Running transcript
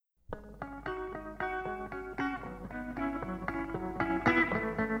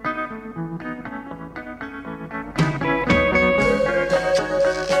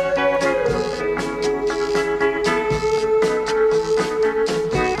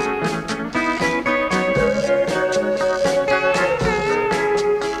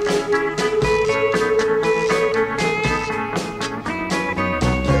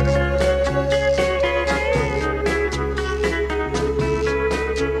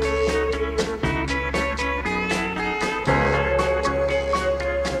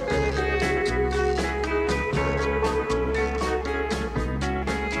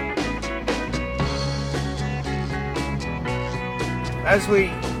as we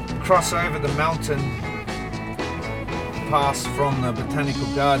cross over the mountain pass from the Botanical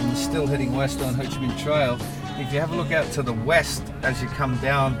Gardens, still heading west on Ho Chi Minh Trail, if you have a look out to the west as you come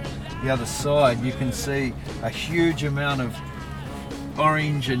down the other side, you can see a huge amount of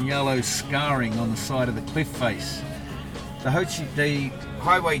orange and yellow scarring on the side of the cliff face. The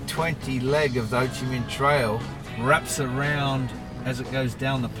Highway 20 leg of the Ho Chi Minh Trail wraps around as it goes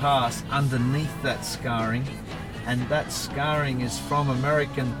down the pass underneath that scarring, and that scarring is from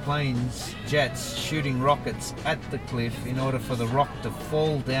American planes, jets, shooting rockets at the cliff in order for the rock to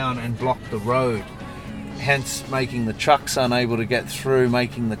fall down and block the road, hence making the trucks unable to get through,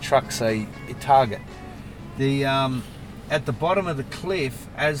 making the trucks a target. At the bottom of the cliff,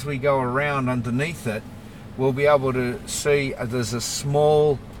 as we go around underneath it, we'll be able to see there's a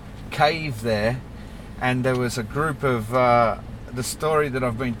small cave there, and there was a group of the story that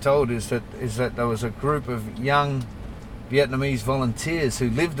I've been told is that there was a group of young Vietnamese volunteers who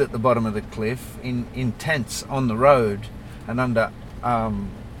lived at the bottom of the cliff in tents on the road and under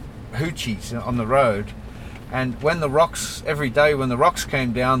hoochies on the road. And every day when the rocks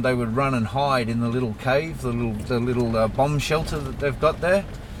came down, they would run and hide in the little cave, the little bomb shelter that they've got there,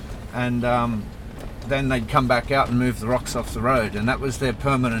 and then they'd come back out and move the rocks off the road, and that was their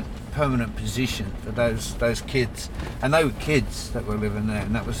permanent position for those kids. And they were kids that were living there,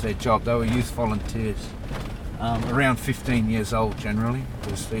 and that was their job. They were youth volunteers, around 15 years old generally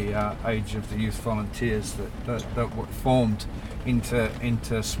was the age of the youth volunteers that were formed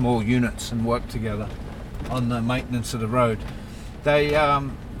into small units and worked together on the maintenance of the road. They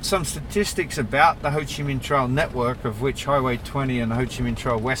some statistics about the Ho Chi Minh Trail network, of which Highway 20 and the Ho Chi Minh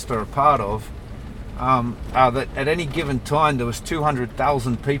Trail West are a part of, are that at any given time there was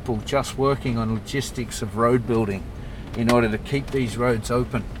 200,000 people just working on logistics of road building in order to keep these roads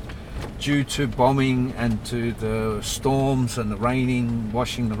open due to bombing and to the storms and the raining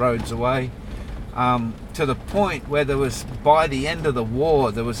washing the roads away, to the point where there was, by the end of the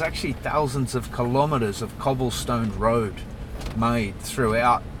war, there was actually thousands of kilometres of cobblestone road made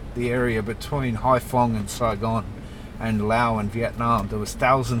throughout the area between Haiphong and Saigon and Laos and Vietnam. There was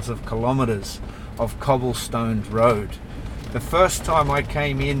thousands of kilometres of cobblestone road. The first time I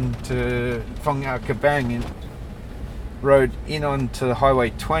came into Phong Nha Kabang rode in onto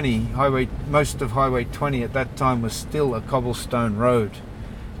Highway 20, most of Highway 20 at that time was still a cobblestone road.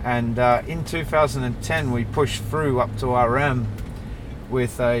 And in 2010 we pushed through up to RM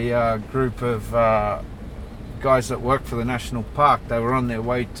with a group of guys that work for the National Park. They were on their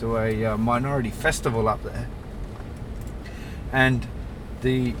way to a minority festival up there. And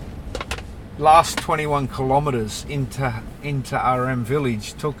the last 21 kilometres into RM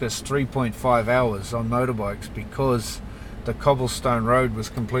village took us 3.5 hours on motorbikes because the cobblestone road was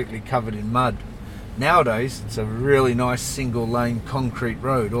completely covered in mud. Nowadays it's a really nice single lane concrete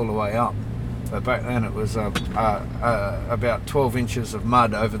road all the way up, but back then it was about 12 inches of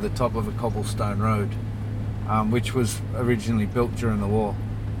mud over the top of a cobblestone road, which was originally built during the war.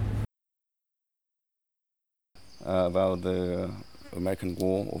 About the American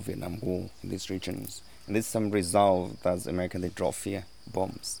War or Vietnam War in these regions. And this is some result that Americans, they drop fear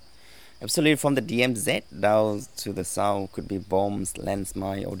bombs. Absolutely, from the DMZ down to the south could be bombs,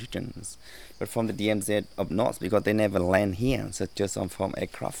 landmine origins. But from the DMZ up north, because they never land here, so just from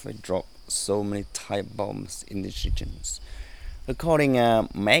aircraft, they drop so many type bombs in these regions. According to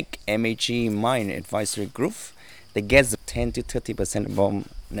MAG Mine Advisory Group, they guess 10 to 30% bomb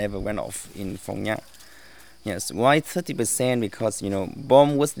never went off in Phong Nha. Yes, why 30%? Because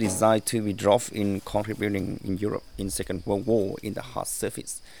bomb was designed to be dropped in concrete building in Europe in Second World War in the hard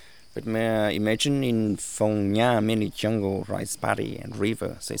surface. But imagine in Phong Nha, many jungle, rice paddy and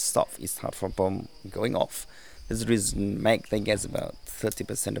river, so it's soft, it's hard for bomb going off. This reason they guess about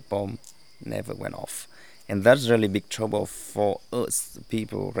 30% of bomb never went off. And that's really big trouble for us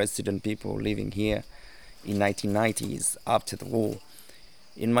people, resident people living here in 1990s after the war.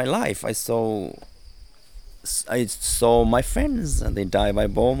 In my life, I saw my friends, they die by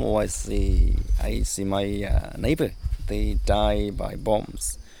bomb, or I see my neighbor, they die by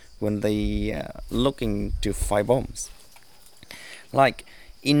bombs when they looking to fight bombs. Like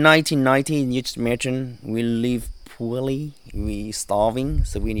in 1990, you just imagine we live poorly, we starving,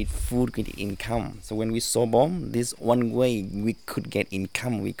 so we need food, we need income. So when we saw bomb, this one way we could get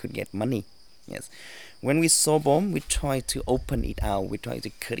income, we could get money. Yes. When we saw bomb, we try to open it out, we try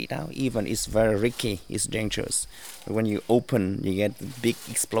to cut it out. Even it's very risky, it's dangerous. But when you open, you get the big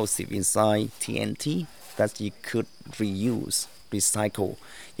explosive inside, TNT, that you could reuse, recycle.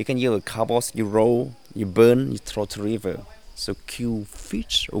 You can use a cardboard, you roll, you burn, you throw to river. So kill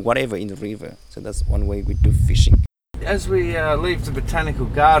fish or whatever in the river. So that's one way we do fishing. as we leave the Botanical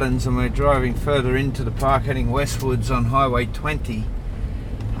Gardens and we're driving further into the park, heading westwards on Highway 20,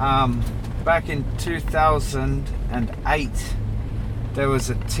 back in 2008, there was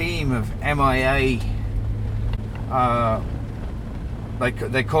a team of MIA.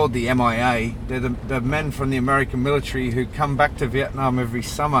 They're called the MIA. They're the men from the American military who come back to Vietnam every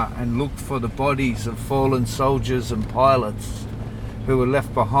summer and look for the bodies of fallen soldiers and pilots who were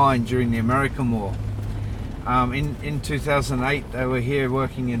left behind during the American War. In 2008, they were here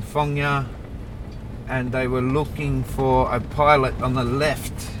working in Phong Nha, and they were looking for a pilot on the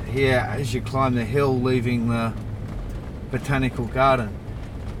left here as you climb the hill leaving the Botanical Garden.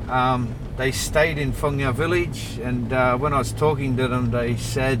 They stayed in Phong Nha village, and when I was talking to them, they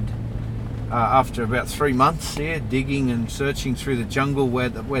said after about 3 months here digging and searching through the jungle where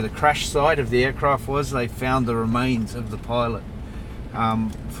the crash site of the aircraft was, they found the remains of the pilot,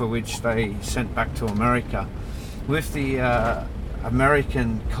 for which they sent back to America. With the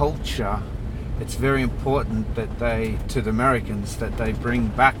American culture, it's very important that to the Americans, that they bring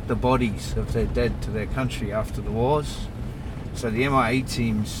back the bodies of their dead to their country after the wars. So the MIA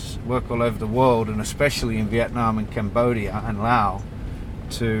teams work all over the world, and especially in Vietnam and Cambodia and Laos,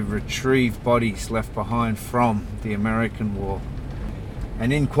 to retrieve bodies left behind from the American war.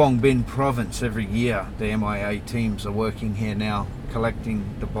 And in Quang Binh province every year, the MIA teams are working here now, collecting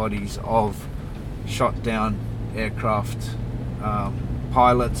the bodies of shot down aircraft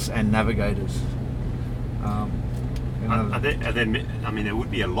pilots and navigators. There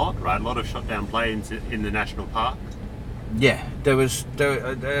would be a lot, right? A lot of shot down planes in the national park. Yeah,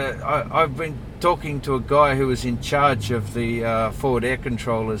 I've been talking to a guy who was in charge of the forward air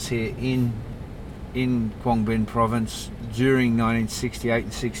controllers here in Quang Binh province during 1968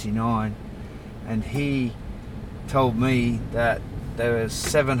 and 69, and he told me that there were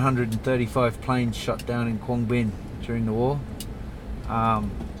 735 planes shot down in Quang Binh during the war. So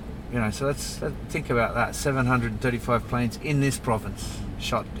let's think about that. 735 planes in this province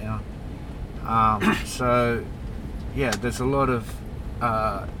shot down. So yeah, there's a lot of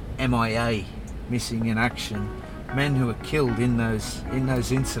MIA, missing in action, men who were killed in those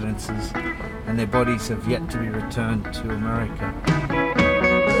incidences, and their bodies have yet to be returned to America.